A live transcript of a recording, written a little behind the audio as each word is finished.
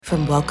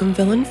From Welcome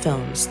Villain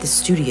Films, the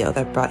studio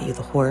that brought you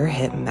the horror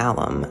hit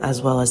Malum,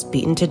 as well as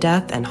Beaten to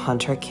Death and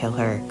Hunter Kill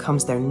Her,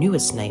 comes their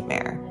newest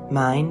nightmare,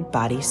 Mind,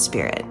 Body,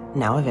 Spirit,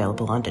 now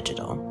available on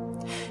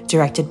digital.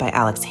 Directed by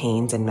Alex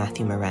Haynes and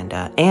Matthew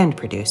Miranda, and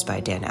produced by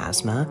Dan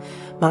Asma,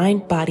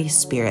 Mind, Body,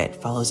 Spirit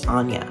follows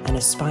Anya, an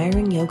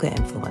aspiring yoga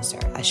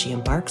influencer, as she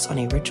embarks on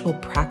a ritual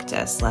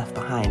practice left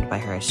behind by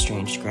her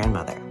estranged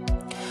grandmother.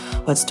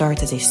 What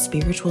starts as a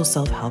spiritual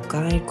self-help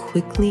guide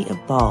quickly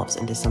evolves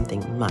into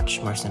something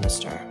much more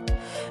sinister.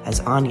 As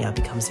Anya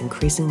becomes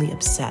increasingly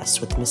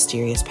obsessed with the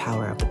mysterious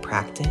power of the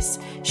practice,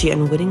 she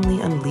unwittingly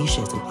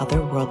unleashes an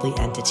otherworldly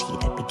entity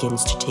that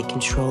begins to take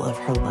control of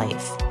her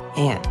life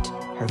and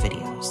her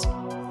videos.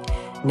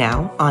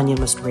 Now, Anya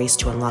must race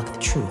to unlock the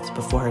truth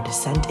before her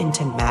descent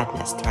into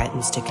madness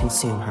threatens to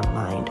consume her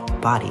mind,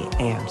 body,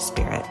 and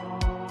spirit.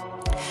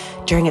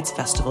 During its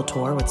festival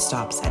tour with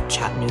stops at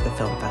Chattanooga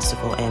Film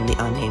Festival and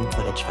the Unnamed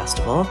Footage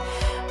Festival,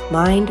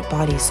 Mind,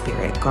 Body,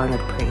 Spirit garnered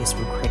praise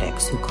from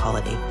critics who call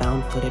it a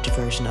found footage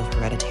version of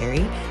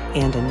Hereditary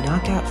and a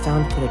knockout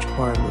found footage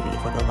horror movie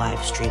for the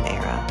live stream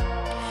era.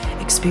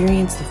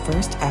 Experience the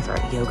first ever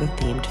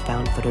yoga-themed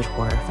found footage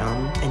horror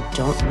film, and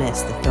don't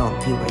miss the film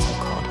viewers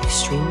have called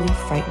extremely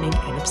frightening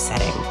and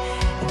upsetting.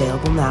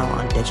 Available now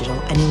on digital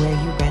anywhere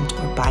you rent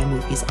or buy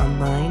movies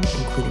online,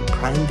 including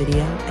Prime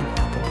Video and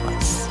Apple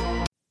Plus.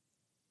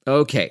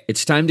 Okay,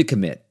 it's time to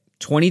commit.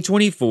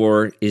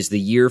 2024 is the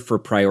year for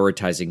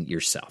prioritizing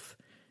yourself.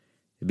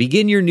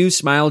 Begin your new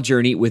smile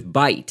journey with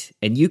Byte,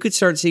 and you could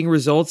start seeing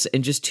results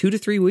in just 2 to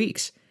 3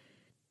 weeks.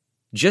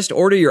 Just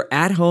order your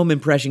at-home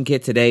impression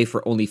kit today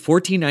for only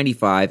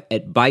 $14.95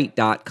 at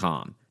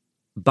Byte.com.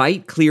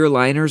 Byte clear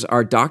liners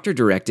are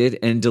doctor-directed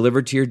and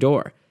delivered to your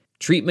door.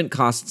 Treatment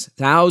costs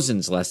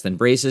thousands less than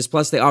braces,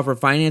 plus they offer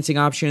financing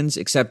options,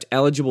 accept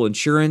eligible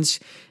insurance,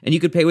 and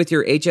you could pay with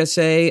your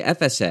HSA,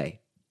 FSA.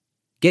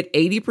 Get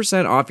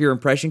 80% off your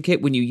impression kit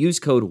when you use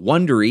code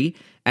WONDERY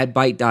at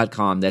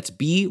Byte.com. That's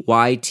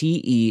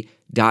BYTE.com.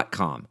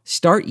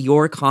 Start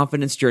your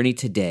confidence journey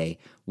today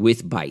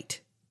with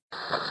Byte.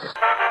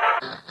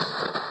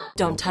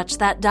 Don't touch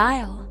that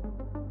dial.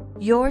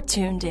 You're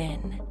tuned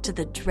in to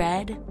the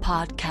Dread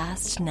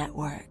Podcast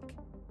Network.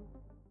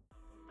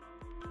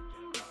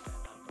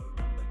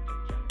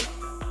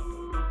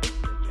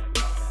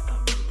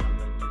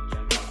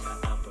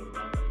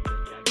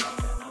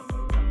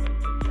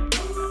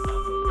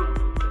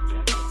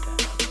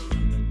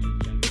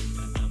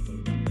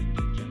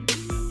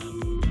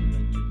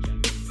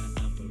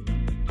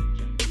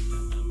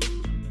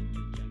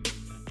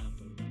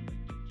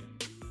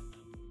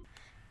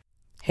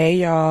 Hey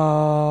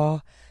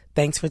y'all,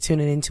 thanks for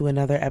tuning in to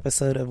another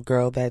episode of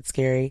Girl That's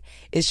Scary.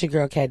 It's your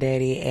girl Cat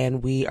Daddy,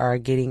 and we are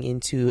getting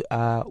into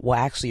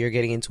you're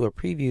getting into a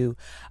preview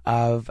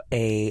of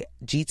a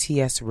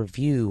GTS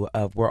review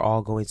of We're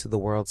All Going to the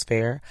World's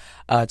Fair.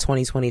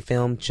 2020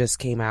 film just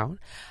came out.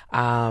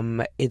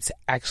 It's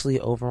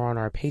actually over on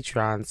our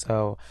Patreon,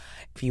 so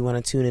if you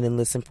want to tune in and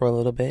listen for a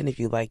little bit, and if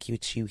you like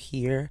what you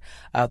hear,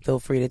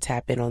 feel free to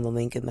tap in on the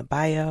link in the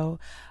bio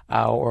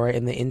or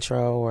in the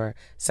intro or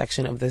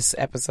section of this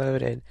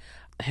episode and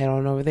head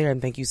on over there.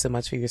 And thank you so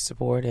much for your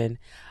support, and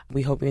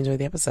we hope you enjoy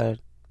the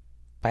episode.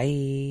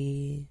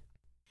 Bye.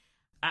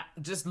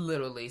 Just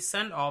literally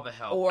send all the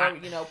help. Or,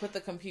 put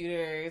the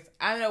computers.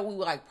 I know we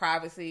like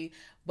privacy,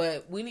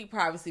 but we need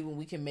privacy when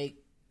we can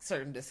make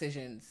certain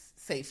decisions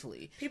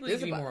safely. People need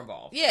to be more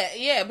involved.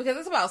 Yeah, because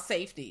it's about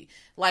safety.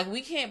 Like,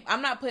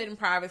 I'm not putting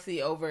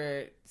privacy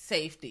over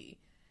safety.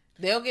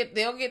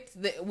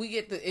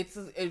 It's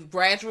a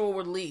gradual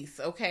release,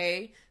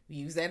 okay? We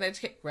use that as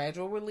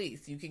gradual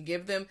release. You can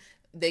give them,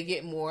 they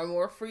get more and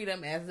more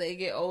freedom as they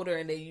get older,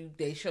 and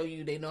they show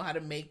you they know how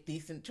to make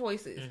decent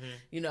choices.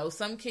 Mm-hmm.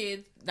 Some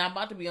kids not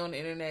about to be on the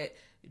internet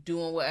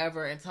doing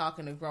whatever and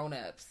talking to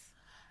grown-ups.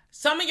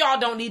 Some of y'all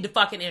don't need the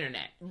fucking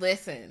internet.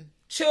 Listen.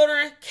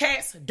 Children,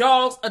 cats,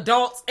 dogs,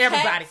 adults,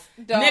 everybody.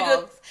 Cats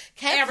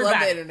everybody.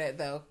 Love the internet,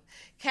 though.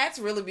 Cats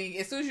really be,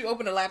 as soon as you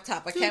open a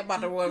laptop, a cat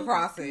about to run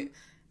across it.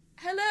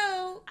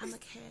 Hello. I'm a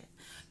cat.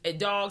 And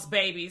dogs,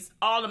 babies,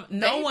 all of them.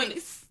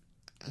 Babies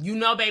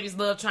Babies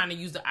love trying to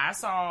use I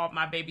saw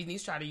my baby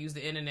niece try to use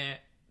the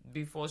internet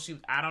before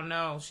I don't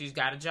know. She's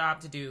got a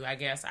job to do, I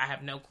guess. I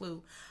have no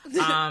clue.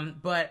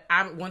 But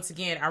I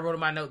wrote in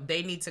my note,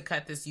 they need to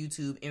cut this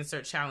YouTube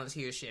insert challenge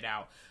here shit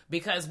out.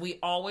 Because we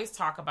always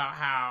talk about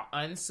how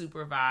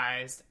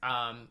unsupervised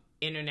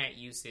internet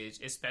usage,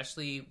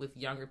 especially with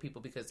younger people,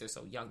 because they're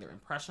so young, they're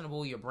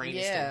impressionable, your brain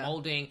is still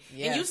molding.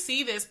 Yeah. And you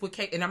see this with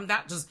and I'm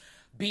not just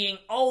being,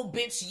 oh,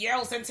 bitch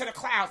yells into the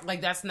clouds.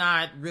 Like, that's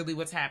not really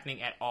what's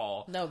happening at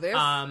all. No, there's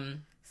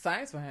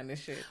science behind this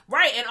shit.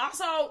 Right. And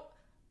also,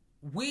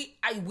 we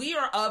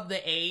are of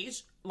the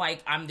age,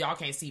 like, y'all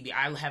can't see me,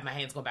 I have my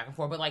hands going back and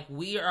forth, but, like,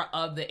 we are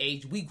of the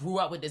age, we grew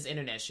up with this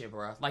internet shit,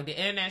 bro. Like, the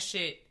internet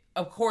shit,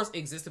 of course,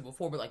 existed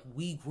before, but, like,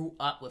 we grew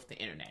up with the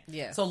internet.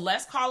 Yeah. So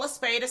let's call a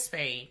spade a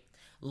spade.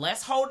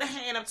 Let's hold the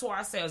hand up to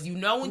ourselves. When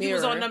mirror. You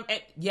was on them,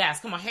 yes,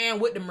 come on,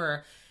 hand with the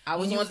mirror. I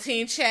was on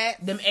Teen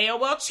Chat. Them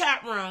AOL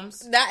chat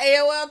rooms. Not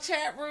AOL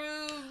chat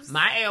rooms.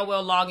 My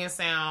AOL login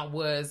sound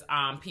was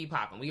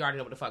P-popping. We already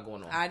know what the fuck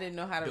going on. I didn't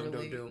know how to Dum,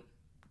 really... dum,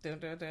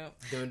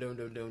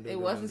 It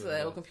wasn't until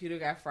that computer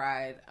got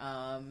fried.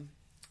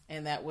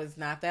 And that was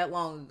not that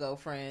long ago,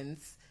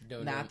 friends.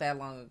 Not that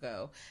long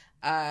ago.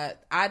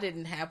 I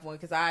didn't have one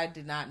because I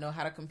did not know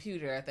how to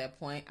computer at that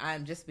point.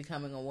 I'm just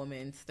becoming a woman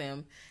in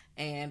STEM.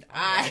 And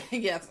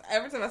yes,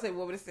 every time I say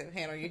woman in STEM,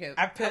 hand on your hip.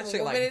 I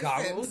picture like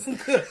goggles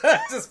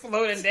just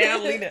floating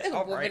down, leaning.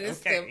 All right,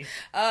 okay.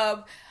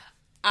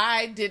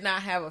 I did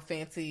not have a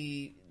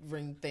fancy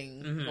ring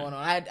thing going on.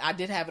 I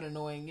did have an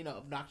annoying,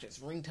 obnoxious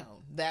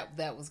ringtone.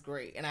 That was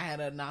great. And I had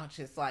an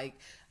obnoxious,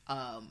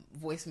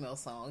 voicemail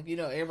song.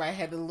 Everybody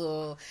had a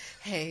little,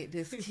 hey,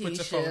 this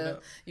Keisha,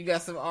 you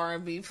got some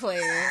R&B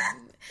playing.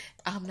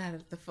 I'm not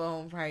at the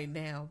phone right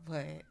now,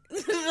 but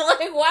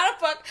why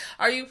the fuck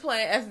are you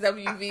playing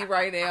SWV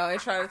right now and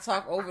trying to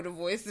talk over the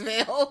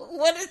voicemail?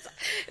 What is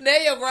now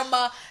your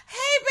grandma,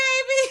 hey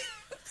baby.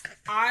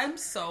 I'm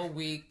so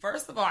weak.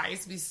 First of all, I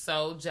used to be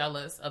so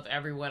jealous of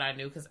everyone I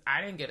knew because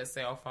I didn't get a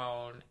cell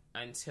phone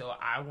until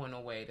I went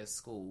away to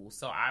school.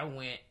 So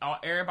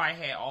everybody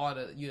had all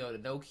the, the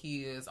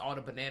Nokias, all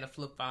the banana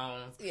flip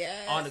phones,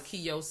 all the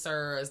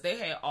Kyocers. They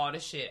had all the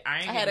shit. I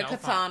had a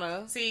Katana.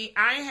 Phone. See,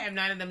 I ain't have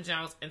none of them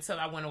jokes until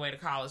I went away to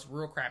college.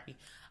 Real crappy.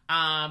 But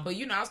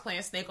I was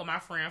playing Snake on my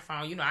friend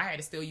phone. I had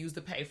to still use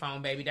the pay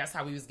phone, baby. That's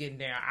how we was getting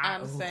down. I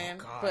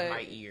understand. Oh God, but,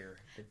 my ear,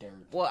 the dirt.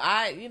 Well,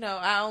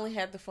 I only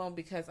had the phone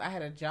because I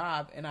had a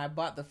job and I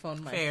bought the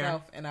phone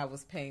myself and I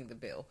was paying the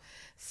bill.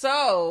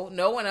 So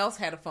no one else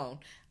had a phone.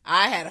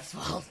 I had a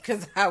phone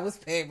because I was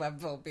paying my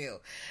phone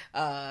bill.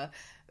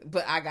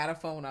 But I got a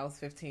phone when I was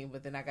 15,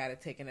 but then I got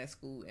it taken at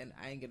school and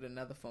I didn't get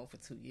another phone for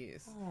 2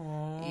 years.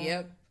 Aww.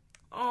 Yep.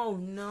 Oh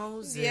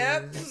no, Ziz.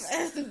 Yep.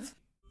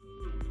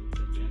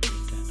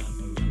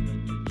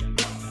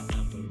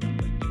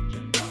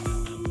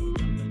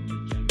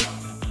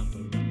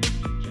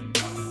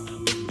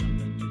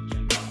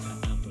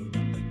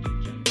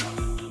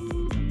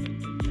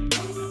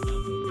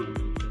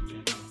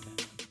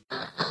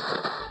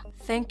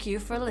 Thank you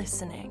for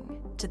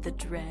listening to the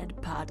Dread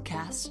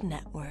Podcast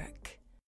Network.